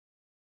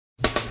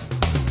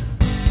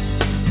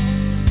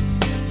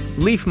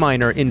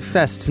Leafminer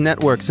infests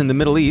networks in the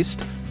Middle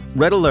East.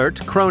 Red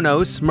Alert,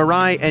 Kronos,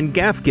 Mirai, and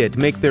Gafgyt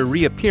make their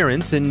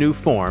reappearance in new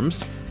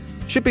forms.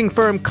 Shipping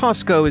firm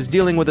Cosco is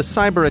dealing with a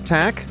cyber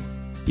attack.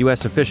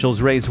 U.S.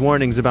 officials raise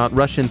warnings about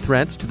Russian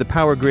threats to the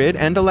power grid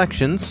and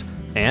elections.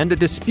 And a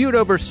dispute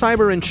over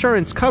cyber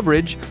insurance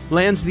coverage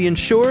lands the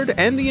insured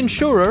and the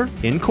insurer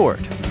in court.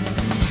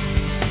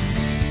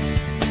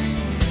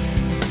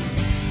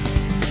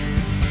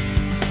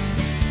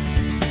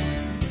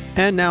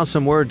 And now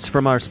some words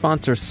from our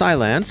sponsor,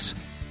 Cylance.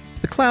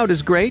 The cloud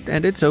is great,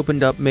 and it's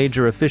opened up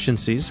major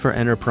efficiencies for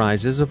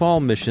enterprises of all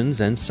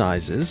missions and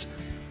sizes.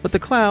 But the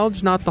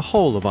cloud's not the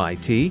whole of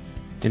IT.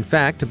 In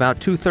fact, about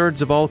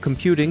 2/3 of all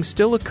computing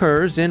still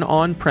occurs in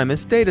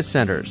on-premise data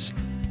centers.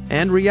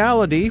 And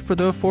reality for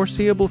the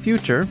foreseeable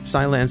future,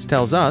 Cylance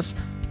tells us,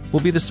 will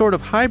be the sort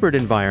of hybrid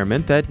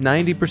environment that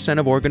 90%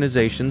 of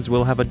organizations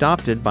will have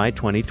adopted by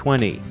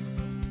 2020.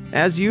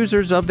 As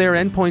users of their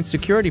endpoint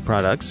security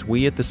products,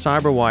 we at the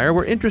CyberWire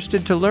were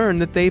interested to learn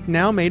that they've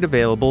now made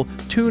available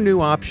 2 new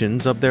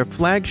options of their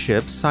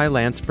flagship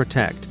Cylance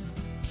Protect: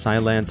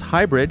 Cylance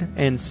Hybrid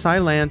and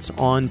Cylance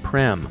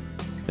On-Prem.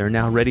 They're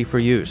now ready for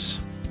use.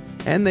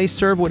 And they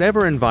serve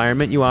whatever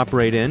environment you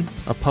operate in,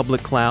 a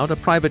public cloud, a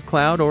private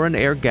cloud, or an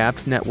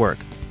air-gapped network.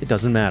 It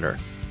doesn't matter.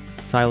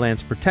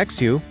 Cylance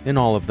protects you in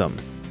all of them.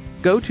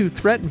 Go to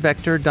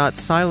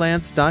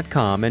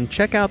threatvector.cylance.com and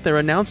check out their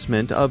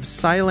announcement of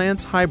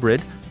Cylance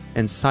Hybrid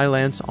and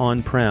Cylance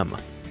On-Prem.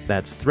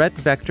 That's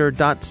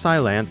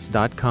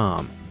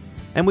threatvector.cylance.com.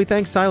 And we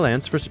thank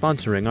Cylance for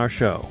sponsoring our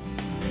show.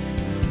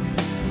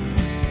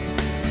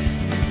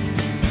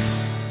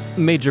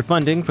 Major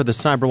funding for the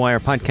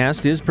CyberWire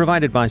podcast is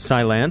provided by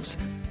Cylance.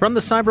 From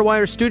the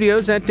CyberWire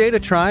studios at Data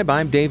Tribe,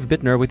 I'm Dave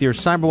Bittner with your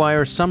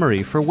CyberWire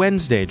summary for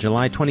Wednesday,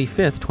 July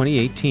 25th,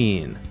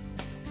 2018.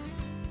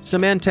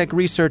 Symantec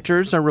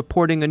researchers are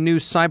reporting a new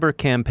cyber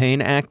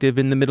campaign active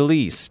in the Middle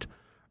East.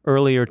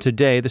 Earlier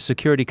today, the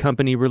security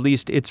company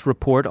released its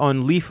report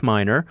on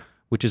Leafminer,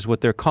 which is what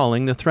they're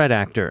calling the threat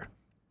actor.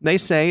 They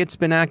say it's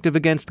been active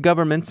against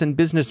governments and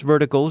business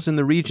verticals in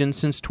the region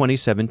since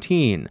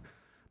 2017.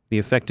 The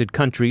affected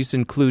countries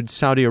include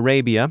Saudi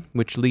Arabia,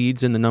 which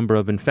leads in the number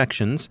of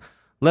infections,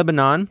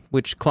 Lebanon,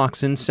 which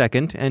clocks in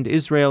second, and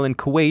Israel and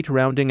Kuwait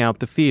rounding out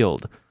the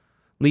field.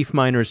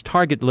 Leafminer's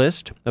target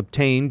list,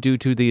 obtained due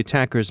to the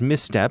attacker's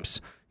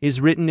missteps, is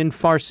written in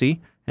Farsi,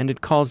 and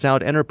it calls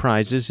out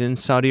enterprises in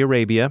Saudi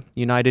Arabia,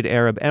 United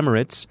Arab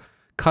Emirates,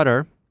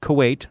 Qatar,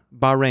 Kuwait,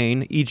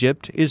 Bahrain,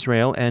 Egypt,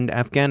 Israel, and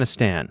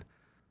Afghanistan.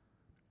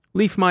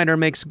 Leafminer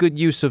makes good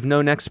use of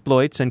known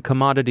exploits and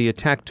commodity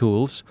attack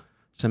tools.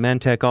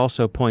 Symantec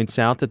also points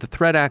out that the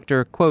threat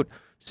actor, quote,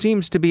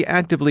 seems to be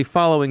actively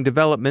following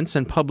developments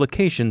and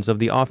publications of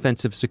the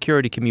offensive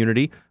security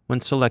community when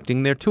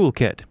selecting their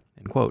toolkit,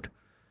 end quote.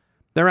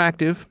 They're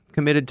active,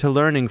 committed to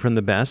learning from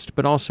the best,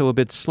 but also a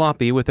bit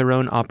sloppy with their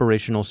own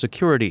operational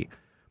security.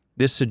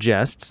 This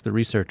suggests, the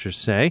researchers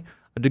say,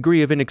 a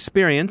degree of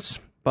inexperience,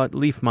 but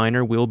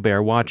Leafminer will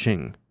bear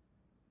watching.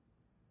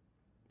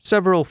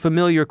 Several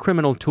familiar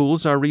criminal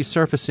tools are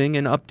resurfacing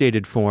in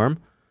updated form.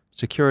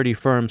 Security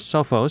firm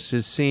Sophos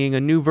is seeing a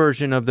new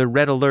version of the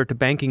Red Alert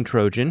banking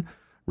Trojan,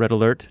 Red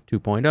Alert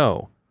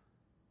 2.0.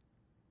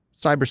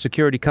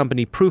 Cybersecurity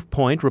company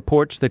Proofpoint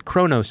reports that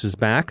Kronos is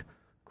back.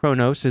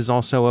 Kronos is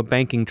also a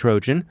banking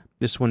Trojan,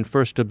 this one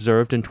first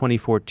observed in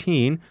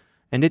 2014,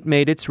 and it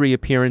made its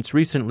reappearance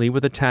recently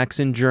with attacks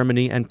in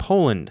Germany and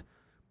Poland.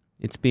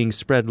 It's being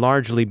spread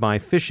largely by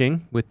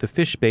phishing, with the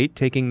phish bait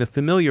taking the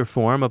familiar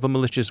form of a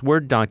malicious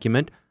Word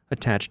document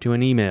attached to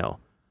an email.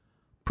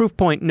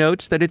 Proofpoint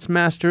notes that its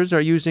masters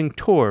are using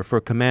Tor for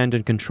command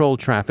and control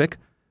traffic.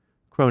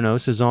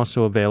 Kronos is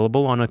also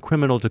available on a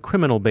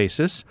criminal-to-criminal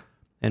basis,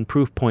 and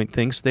Proofpoint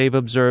thinks they've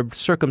observed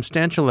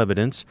circumstantial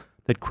evidence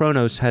that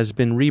Kronos has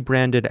been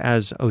rebranded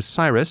as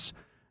Osiris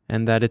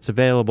and that it's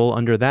available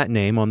under that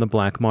name on the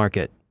black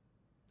market.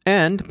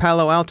 And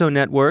Palo Alto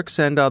Networks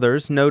and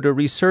others note a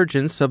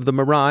resurgence of the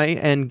Mirai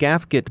and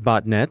Gafgyt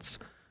botnets,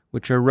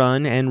 which are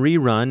run and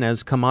rerun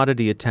as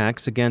commodity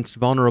attacks against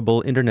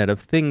vulnerable Internet of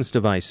Things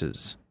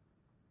devices.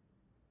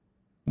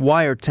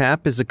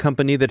 Wiretap is a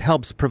company that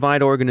helps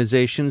provide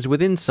organizations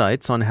with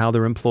insights on how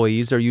their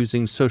employees are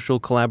using social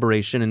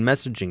collaboration and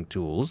messaging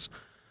tools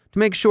to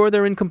make sure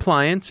they're in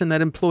compliance and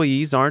that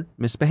employees aren't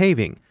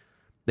misbehaving.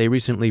 They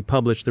recently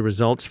published the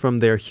results from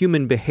their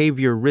Human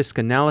Behavior Risk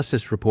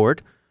Analysis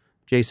Report.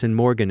 Jason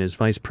Morgan is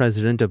Vice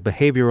President of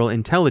Behavioral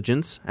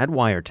Intelligence at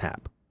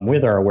Wiretap.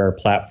 With our Aware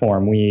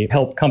platform, we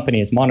help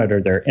companies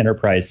monitor their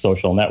enterprise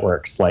social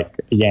networks like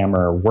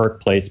Yammer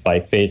Workplace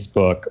by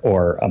Facebook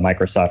or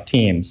Microsoft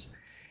Teams.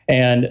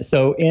 And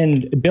so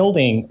in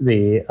building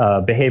the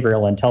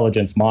behavioral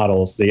intelligence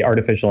models, the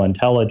artificial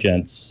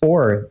intelligence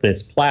for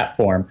this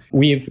platform,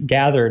 we've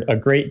gathered a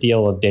great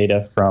deal of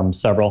data from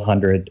several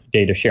hundred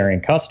data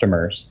sharing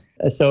customers.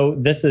 So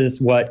this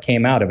is what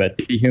came out of it,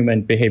 the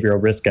human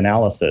behavioral risk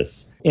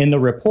analysis. In the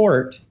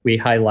report, we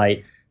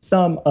highlight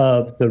some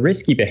of the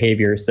risky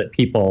behaviors that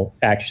people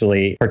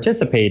actually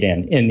participate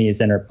in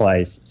these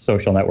enterprise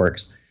social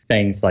networks,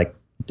 things like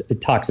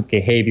toxic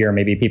behavior.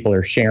 Maybe people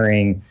are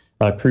sharing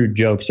crude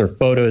jokes or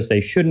photos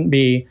they shouldn't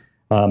be.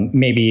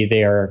 Maybe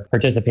they are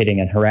participating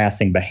in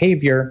harassing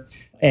behavior.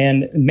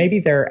 And maybe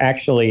they're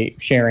actually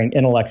sharing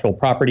intellectual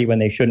property when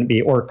they shouldn't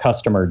be, or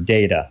customer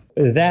data.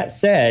 That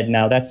said,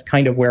 now that's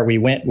kind of where we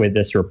went with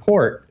this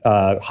report,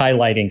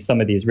 highlighting some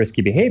of these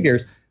risky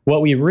behaviors.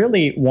 What we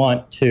really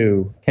want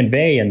to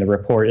convey in the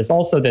report is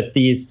also that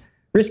these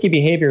risky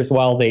behaviors,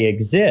 while they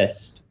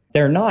exist,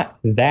 they're not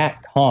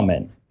that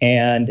common.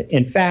 And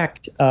in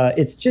fact,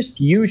 it's just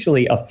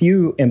usually a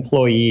few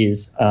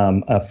employees,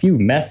 a few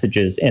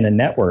messages in a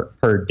network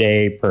per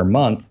day, per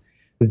month,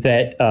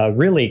 that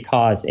really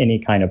cause any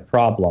kind of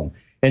problem.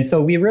 And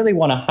so we really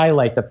want to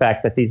highlight the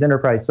fact that these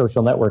enterprise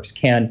social networks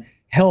can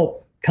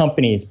help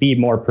companies be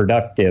more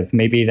productive.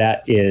 Maybe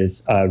that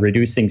is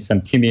reducing some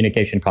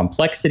communication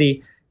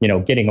complexity,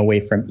 getting away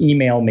from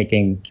email,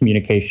 making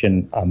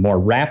communication more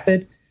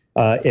rapid.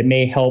 It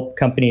may help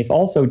companies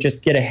also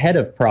just get ahead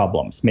of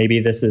problems. Maybe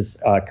this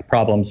is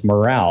problems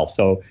morale.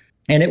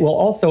 And it will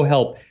also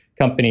help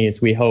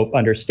companies, we hope,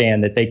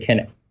 understand that they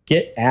can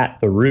get at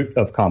the root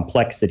of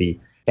complexity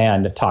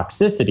and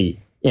toxicity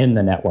in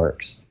the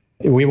networks.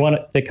 We want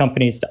the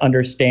companies to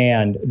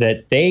understand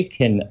that they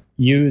can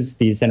use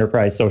these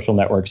enterprise social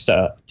networks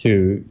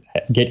to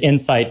get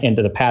insight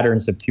into the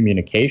patterns of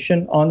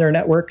communication on their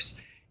networks,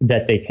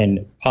 that they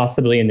can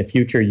possibly in the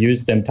future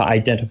use them to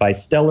identify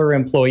stellar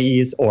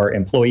employees or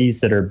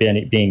employees that are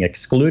being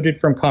excluded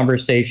from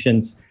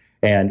conversations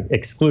and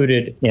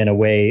excluded in a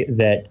way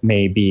that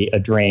may be a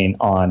drain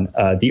on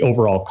the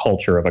overall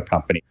culture of a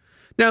company.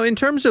 Now, in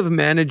terms of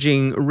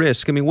managing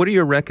risk, what are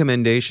your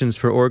recommendations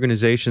for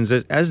organizations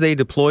as they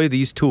deploy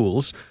these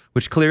tools,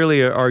 which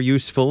clearly are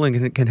useful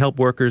and can help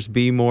workers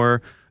be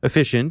more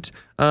efficient,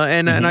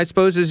 and I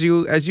suppose as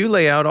you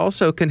lay out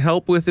also can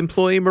help with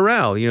employee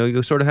morale.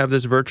 You sort of have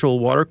this virtual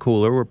water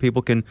cooler where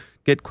people can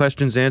get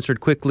questions answered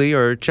quickly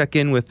or check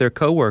in with their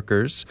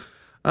coworkers.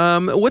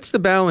 What's the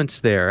balance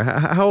there?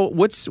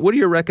 What are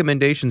your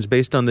recommendations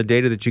based on the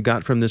data that you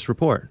got from this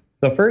report?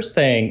 The first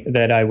thing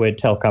that I would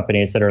tell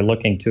companies that are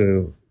looking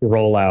to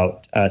roll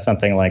out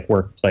something like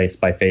Workplace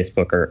by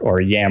Facebook or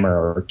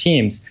Yammer or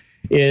Teams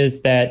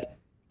is that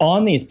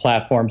on these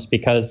platforms,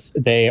 because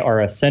they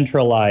are a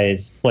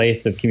centralized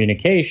place of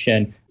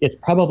communication, it's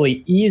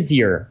probably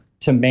easier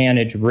to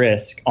manage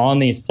risk on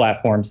these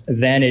platforms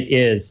than it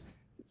is,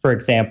 for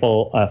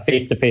example,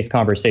 face-to-face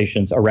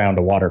conversations around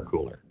a water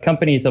cooler.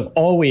 Companies have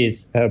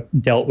always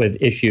dealt with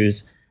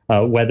issues,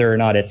 whether or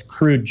not it's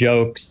crude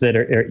jokes that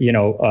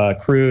are,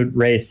 crude,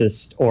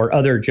 racist, or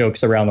other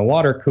jokes around the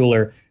water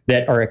cooler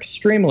that are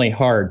extremely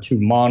hard to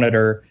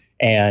monitor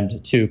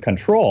and to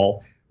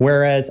control.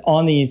 Whereas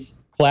on these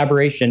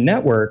collaboration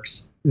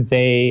networks,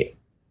 they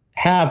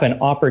have an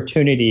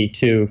opportunity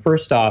to,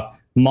 first off,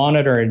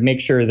 monitor and make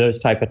sure those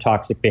type of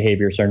toxic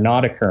behaviors are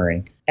not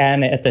occurring.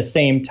 And at the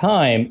same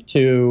time,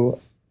 to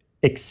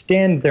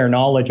extend their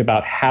knowledge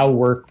about how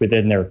work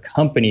within their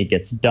company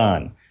gets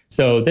done.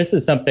 So this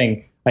is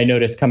something I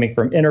noticed coming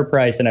from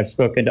enterprise, and I've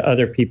spoken to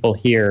other people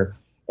here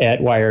at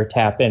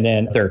Wiretap and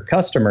then their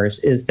customers,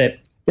 is that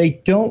they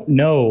don't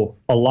know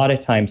a lot of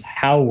times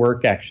how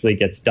work actually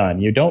gets done.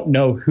 You don't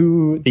know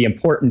who the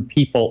important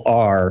people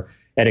are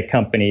at a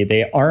company.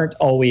 They aren't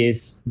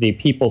always the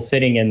people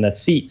sitting in the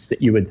seats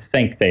that you would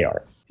think they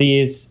are.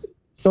 These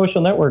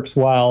social networks,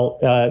 while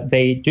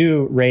they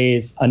do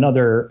raise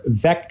another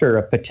vector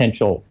of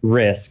potential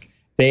risk,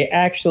 they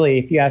actually,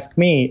 if you ask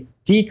me,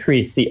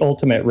 decrease the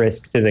ultimate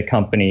risk to the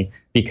company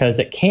because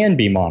it can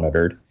be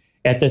monitored.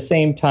 At the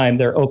same time,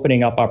 they're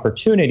opening up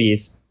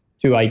opportunities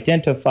to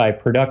identify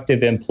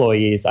productive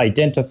employees,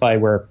 identify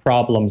where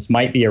problems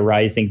might be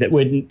arising that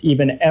wouldn't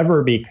even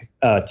ever be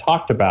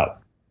talked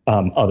about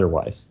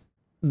otherwise.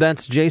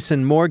 That's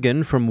Jason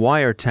Morgan from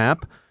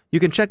Wiretap. You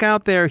can check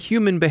out their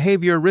Human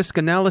Behavior Risk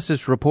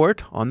Analysis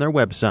report on their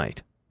website.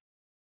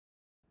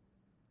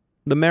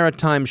 The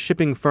maritime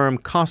shipping firm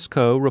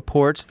Cosco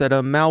reports that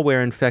a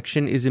malware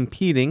infection is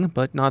impeding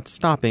but not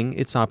stopping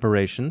its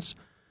operations.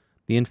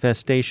 The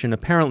infestation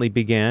apparently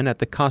began at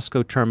the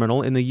Cosco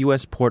terminal in the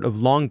U.S. port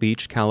of Long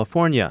Beach,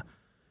 California.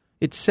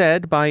 It's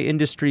said by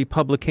industry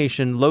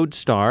publication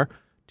Lodestar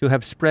to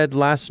have spread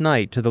last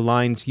night to the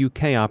line's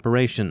UK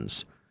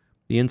operations.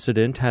 The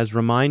incident has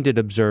reminded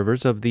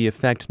observers of the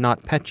effect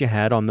NotPetya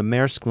had on the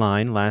Maersk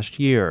line last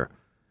year.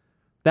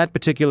 That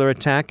particular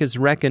attack is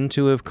reckoned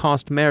to have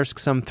cost Maersk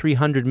some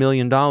 $300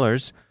 million,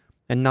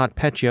 and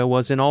NotPetya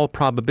was in all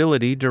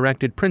probability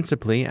directed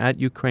principally at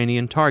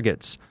Ukrainian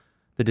targets.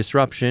 The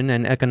disruption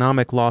and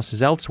economic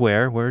losses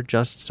elsewhere were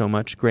just so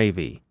much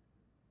gravy.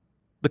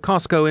 The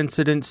Cosco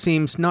incident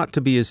seems not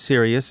to be as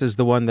serious as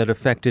the one that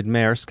affected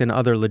Maersk and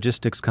other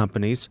logistics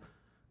companies.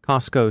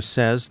 Cosco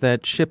says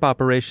that ship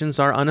operations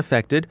are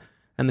unaffected,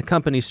 and the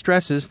company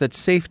stresses that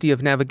safety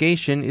of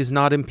navigation is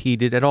not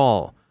impeded at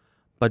all.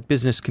 But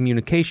business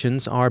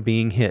communications are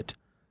being hit.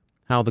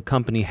 How the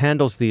company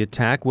handles the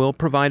attack will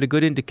provide a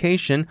good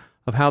indication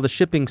of how the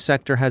shipping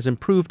sector has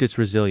improved its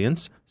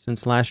resilience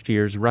since last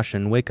year's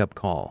Russian wake-up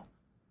call.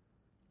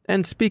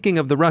 And speaking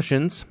of the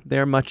Russians,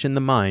 they're much in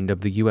the mind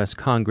of the U.S.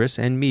 Congress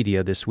and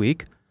media this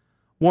week.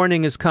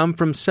 Warning has come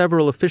from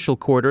several official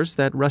quarters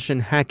that Russian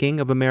hacking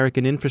of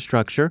American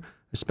infrastructure,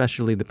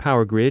 especially the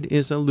power grid,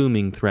 is a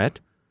looming threat.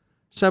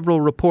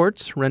 Several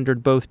reports,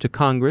 rendered both to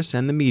Congress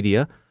and the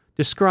media,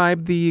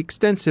 describe the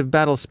extensive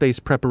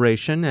battlespace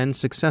preparation and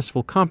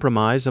successful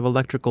compromise of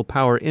electrical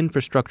power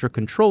infrastructure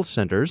control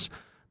centers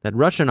that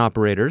Russian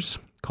operators,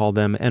 call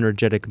them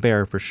Energetic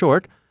Bear for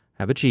short,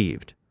 have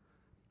achieved.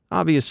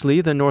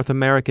 Obviously, the North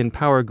American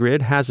power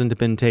grid hasn't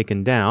been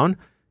taken down.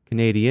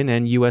 Canadian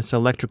and U.S.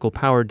 electrical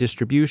power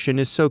distribution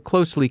is so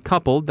closely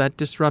coupled that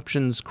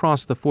disruptions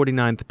cross the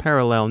 49th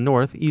parallel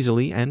north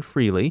easily and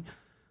freely.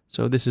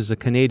 So this is a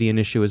Canadian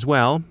issue as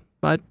well,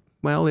 but,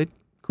 well, it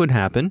could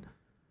happen.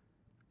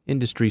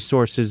 Industry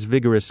sources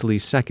vigorously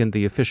second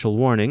the official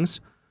warnings.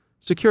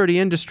 Security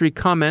industry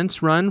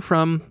comments run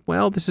from,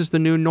 well, this is the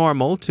new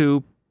normal,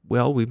 to,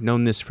 well, we've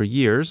known this for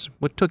years,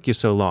 what took you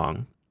so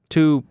long?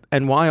 To,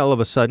 and why all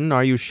of a sudden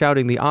are you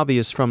shouting the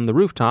obvious from the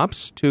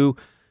rooftops? To,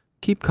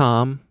 keep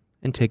calm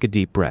and take a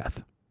deep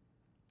breath.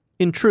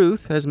 In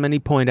truth, as many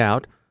point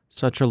out,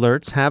 such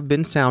alerts have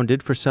been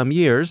sounded for some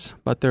years,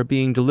 but they're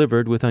being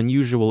delivered with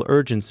unusual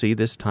urgency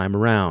this time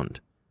around.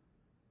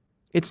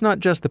 It's not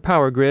just the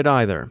power grid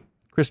either.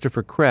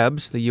 Christopher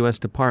Krebs, the U.S.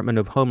 Department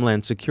of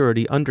Homeland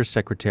Security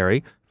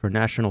Undersecretary for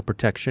National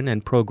Protection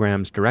and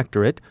Programs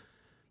Directorate,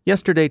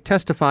 yesterday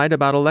testified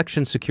about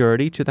election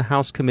security to the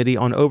House Committee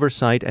on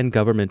Oversight and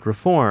Government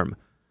Reform.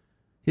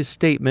 His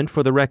statement,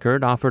 for the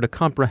record, offered a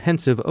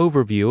comprehensive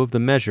overview of the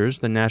measures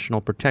the National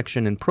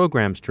Protection and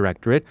Programs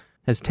Directorate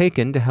has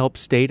taken to help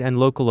state and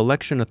local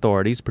election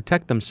authorities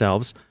protect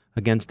themselves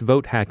against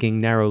vote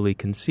hacking narrowly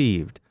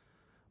conceived.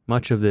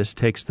 Much of this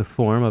takes the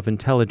form of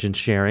intelligence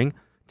sharing,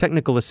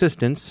 technical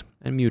assistance,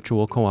 and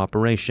mutual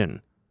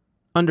cooperation.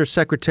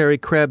 Undersecretary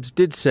Krebs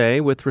did say,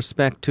 with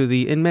respect to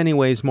the in many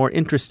ways more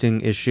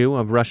interesting issue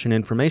of Russian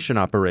information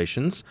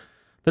operations,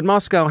 that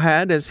Moscow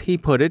had, as he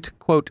put it,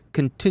 quote,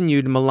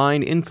 continued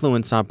malign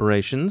influence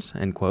operations,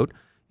 end quote,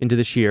 into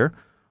this year,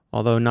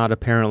 although not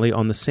apparently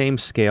on the same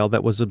scale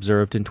that was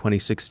observed in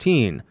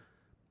 2016.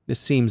 This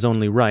seems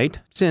only right,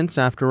 since,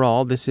 after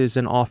all, this is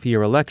an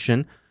off-year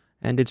election,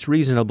 and it's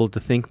reasonable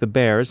to think the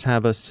Bears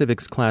have a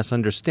civics class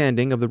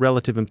understanding of the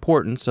relative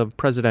importance of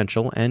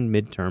presidential and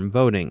midterm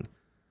voting.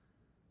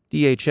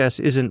 DHS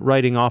isn't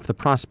writing off the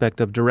prospect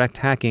of direct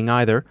hacking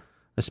either,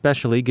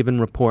 especially given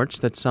reports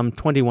that some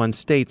 21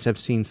 states have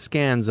seen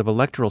scans of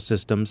electoral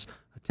systems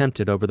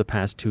attempted over the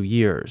past 2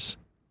 years.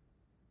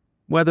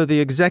 Whether the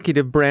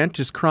executive branch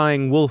is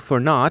crying wolf or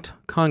not,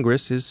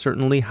 Congress is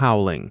certainly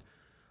howling.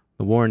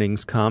 The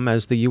warnings come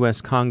as the U.S.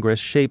 Congress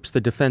shapes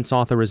the defense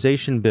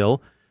authorization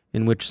bill,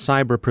 in which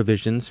cyber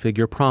provisions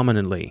figure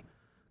prominently.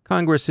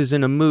 Congress is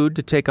in a mood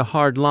to take a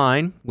hard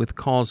line, with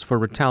calls for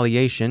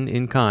retaliation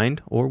in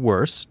kind, or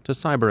worse, to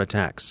cyber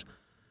attacks.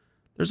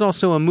 There's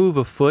also a move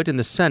afoot in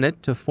the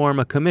Senate to form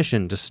a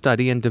commission to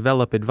study and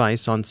develop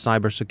advice on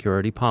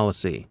cybersecurity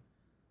policy.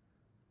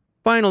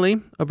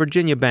 Finally, a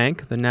Virginia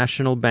bank, the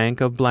National Bank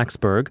of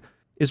Blacksburg,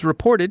 is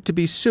reported to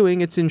be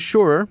suing its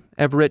insurer,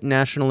 Everett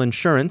National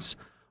Insurance,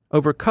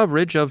 over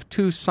coverage of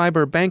 2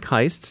 cyber bank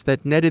heists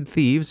that netted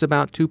thieves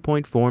about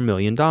 $2.4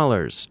 million.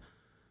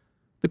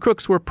 The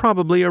crooks were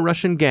probably a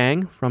Russian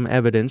gang, from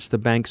evidence the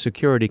bank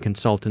security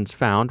consultants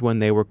found when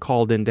they were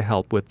called in to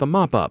help with the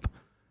mop-up.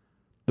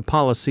 The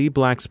policy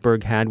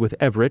Blacksburg had with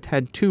Everett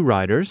had 2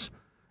 riders,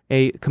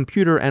 a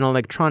computer and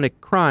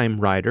electronic crime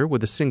rider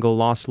with a single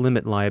loss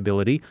limit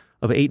liability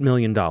of $8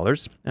 million and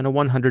a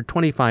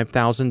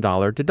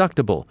 $125,000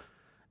 deductible,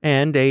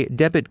 and a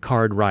debit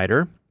card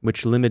rider,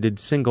 which limited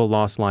single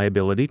loss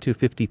liability to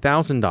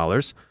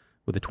 $50,000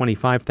 with a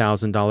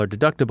 $25,000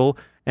 deductible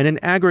and an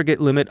aggregate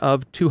limit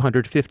of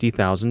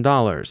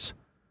 $250,000.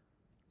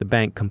 The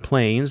bank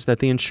complains that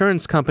the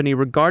insurance company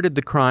regarded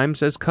the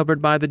crimes as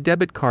covered by the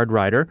debit card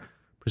rider,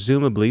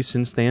 presumably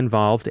since they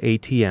involved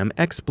ATM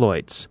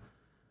exploits.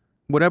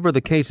 Whatever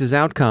the case's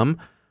outcome,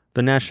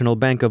 the National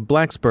Bank of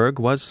Blacksburg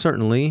was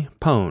certainly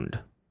pwned.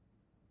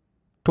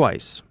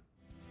 Twice.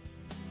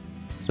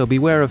 So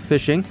beware of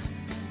phishing,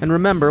 and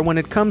remember, when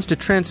it comes to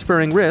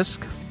transferring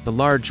risk, the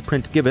large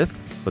print giveth,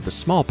 but the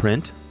small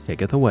print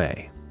taketh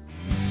away.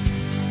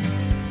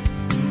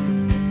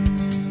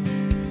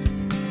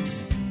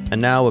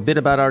 And now a bit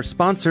about our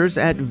sponsors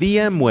at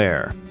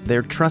VMware.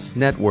 Their trust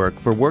network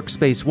for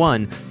Workspace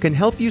ONE can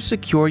help you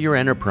secure your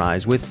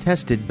enterprise with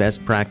tested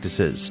best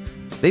practices.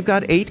 They've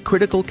got 8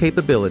 critical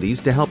capabilities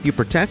to help you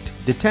protect,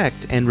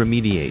 detect, and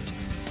remediate.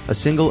 A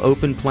single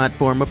open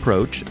platform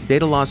approach,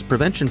 data loss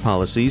prevention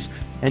policies,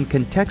 and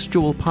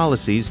contextual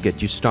policies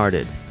get you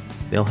started.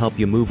 They'll help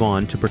you move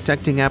on to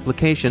protecting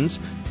applications,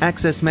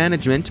 access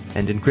management,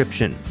 and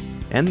encryption.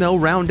 And they'll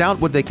round out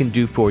what they can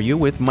do for you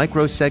with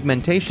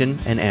micro-segmentation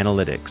and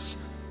analytics.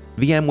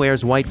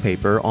 VMware's white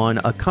paper on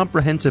a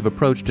comprehensive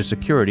approach to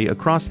security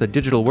across the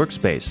digital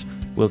workspace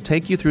will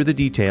take you through the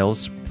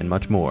details and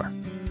much more.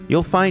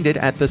 You'll find it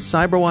at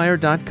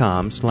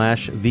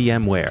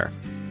thecyberwire.com/VMware.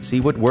 See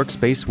what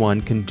Workspace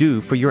ONE can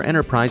do for your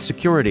enterprise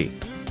security.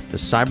 to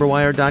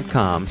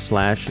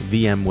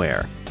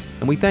cyberwire.com/VMware.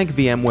 And we thank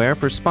VMware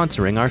for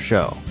sponsoring our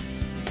show.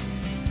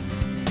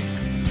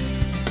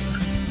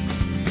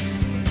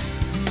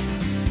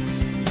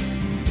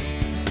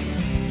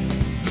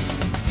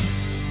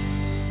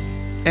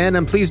 And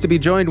I'm pleased to be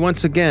joined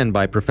once again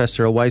by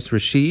Professor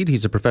Awais&Rashid.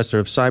 He's a professor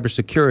of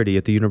cybersecurity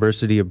at the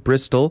University of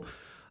Bristol.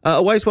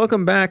 Awais,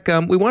 welcome back.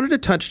 We wanted to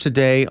touch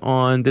today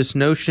on this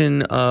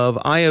notion of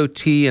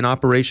IoT and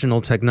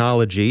operational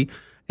technology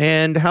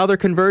and how they're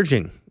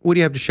converging. What do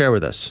you have to share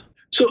with us?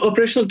 So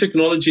operational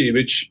technology,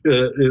 which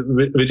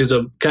is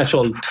a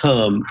catch-all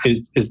term,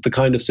 is the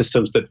kind of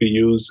systems that we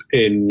use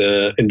in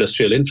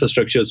industrial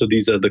infrastructure. So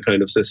these are the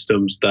kind of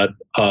systems that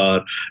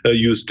are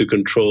used to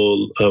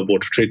control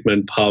water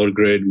treatment, power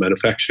grid,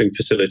 manufacturing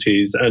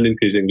facilities, and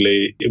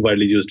increasingly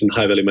widely used in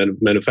high-value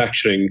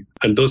manufacturing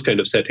and those kind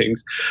of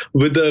settings.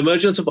 With the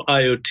emergence of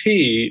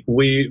IoT,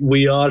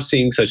 we are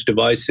seeing such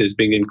devices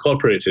being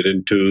incorporated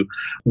into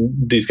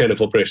these kind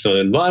of operational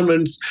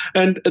environments,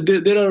 and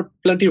there are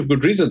plenty of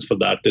good reasons for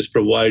that. This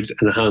provides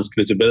enhanced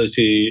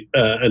visibility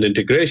and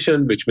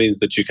integration, which means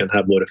that you can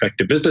have more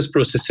effective business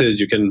processes,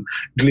 you can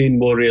glean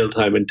more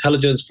real-time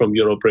intelligence from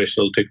your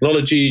operational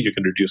technology, you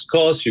can reduce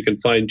costs, you can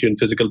fine-tune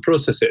physical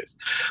processes.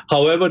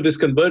 However, this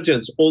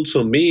convergence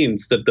also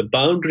means that the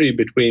boundary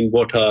between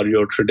what are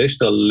your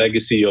traditional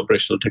legacy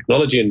operational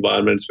technology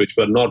environments, which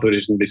were not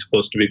originally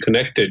supposed to be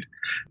connected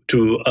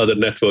to other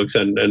networks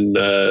and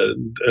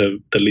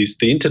at least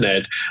the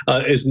internet,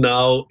 is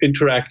now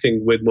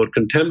interacting with more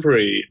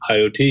contemporary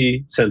IoT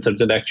sensors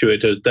and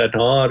actuators that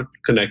are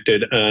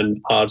connected and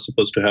are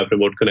supposed to have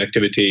remote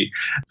connectivity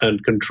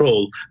and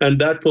control. And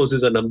that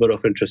poses a number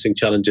of interesting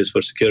challenges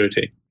for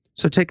security.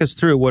 So take us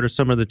through, what are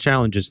some of the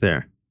challenges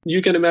there?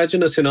 You can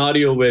imagine a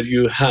scenario where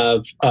you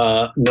have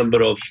a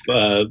number of,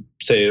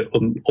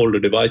 older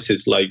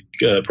devices like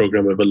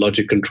programmable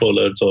logic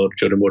controllers or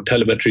your remote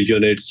telemetry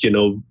units,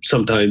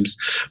 sometimes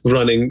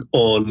running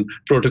on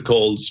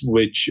protocols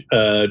which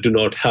do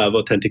not have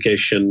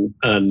authentication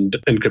and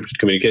encrypted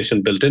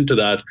communication built into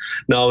that,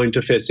 now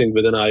interfacing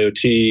with an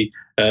IoT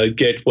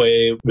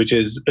gateway, which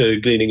is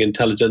gleaning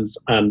intelligence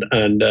and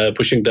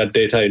pushing that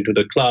data into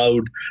the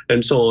cloud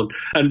and so on.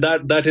 And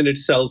that in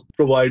itself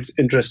provides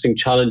interesting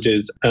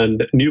challenges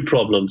and new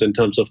problems in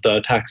terms of the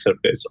attack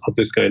surface of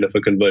this kind of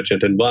a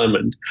convergent environment.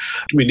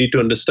 We need to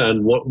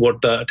understand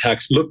what the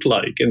attacks look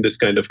like in this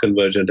kind of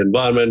convergent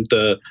environment.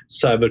 The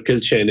cyber kill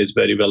chain is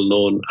very well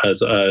known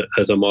as a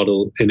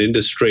model in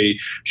industry,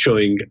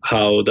 showing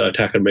how the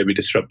attacker may be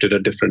disrupted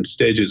at different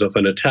stages of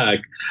an attack.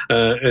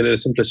 In a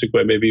simplistic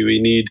way, maybe we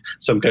need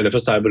some kind of a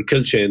cyber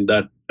kill chain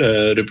that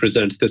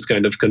represents this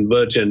kind of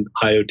convergent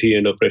IoT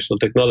and operational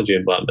technology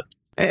environment.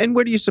 And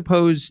where do you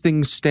suppose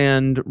things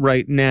stand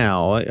right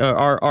now?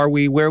 Are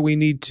we where we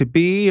need to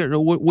be? Or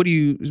what do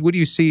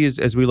you see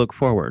as we look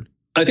forward?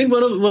 I think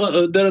there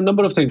are a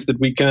number of things that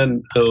we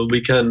can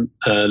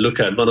look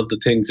at. One of the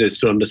things is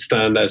to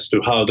understand as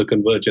to how the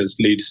convergence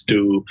leads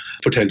to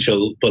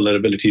potential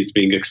vulnerabilities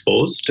being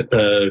exposed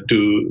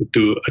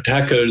to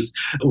attackers.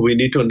 We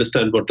need to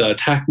understand what the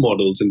attack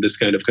models in this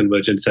kind of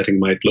convergent setting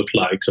might look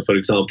like. So, for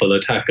example,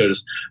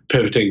 attackers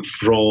pivoting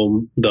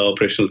from the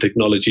operational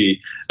technology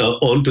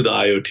onto the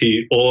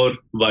IoT or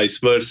vice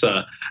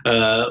versa.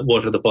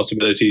 What are the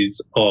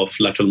possibilities of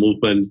lateral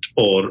movement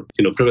or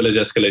privilege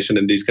escalation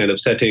in these kind of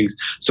settings?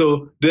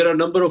 So there are a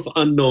number of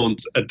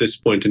unknowns at this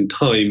point in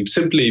time,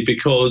 simply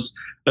because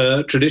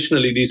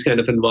traditionally these kind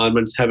of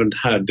environments haven't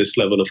had this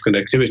level of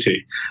connectivity.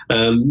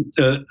 And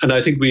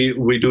I think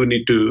we do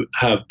need to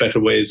have better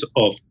ways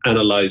of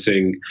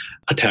analyzing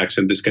attacks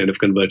in this kind of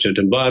convergent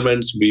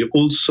environments. We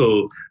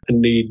also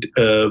need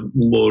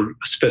more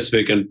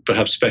specific and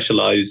perhaps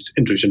specialized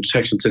intrusion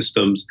detection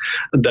systems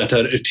that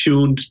are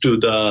attuned to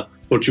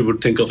what you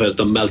would think of as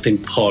the melting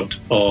pot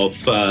of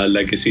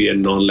legacy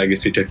and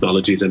non-legacy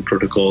technologies and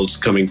protocols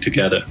coming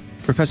together.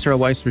 Professor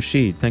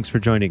Awais&Rashid, thanks for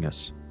joining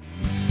us.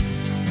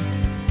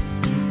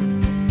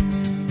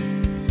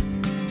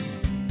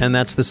 And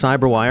that's the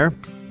CyberWire.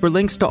 For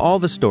links to all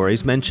the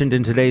stories mentioned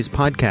in today's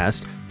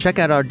podcast, check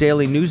out our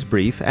daily news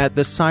brief at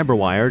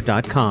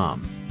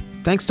thecyberwire.com.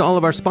 Thanks to all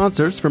of our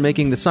sponsors for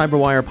making the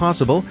CyberWire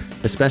possible,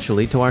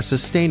 especially to our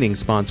sustaining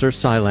sponsor,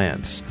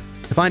 Cylance.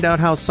 To find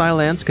out how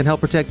Cylance can help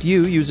protect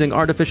you using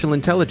artificial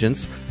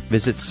intelligence,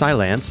 visit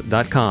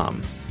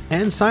cylance.com.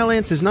 And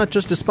Cylance is not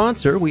just a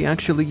sponsor, we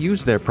actually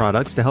use their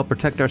products to help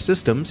protect our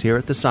systems here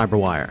at the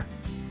CyberWire.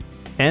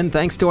 And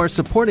thanks to our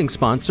supporting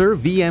sponsor,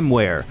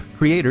 VMware,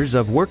 creators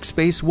of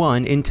Workspace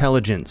ONE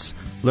Intelligence.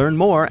 Learn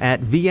more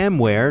at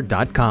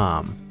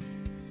vmware.com.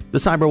 The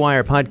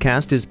CyberWire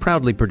podcast is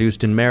proudly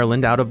produced in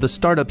Maryland out of the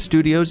startup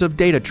studios of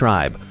Data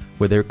Tribe,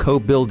 where they're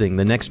co-building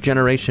the next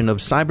generation of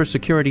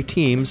cybersecurity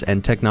teams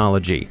and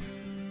technology.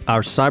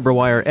 Our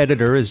CyberWire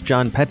editor is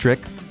John Petrick,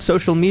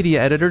 social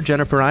media editor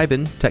Jennifer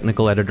Iben,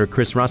 technical editor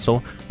Chris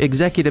Russell,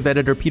 executive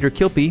editor Peter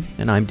Kilpie,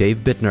 and I'm Dave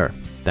Bittner.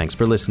 Thanks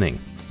for listening.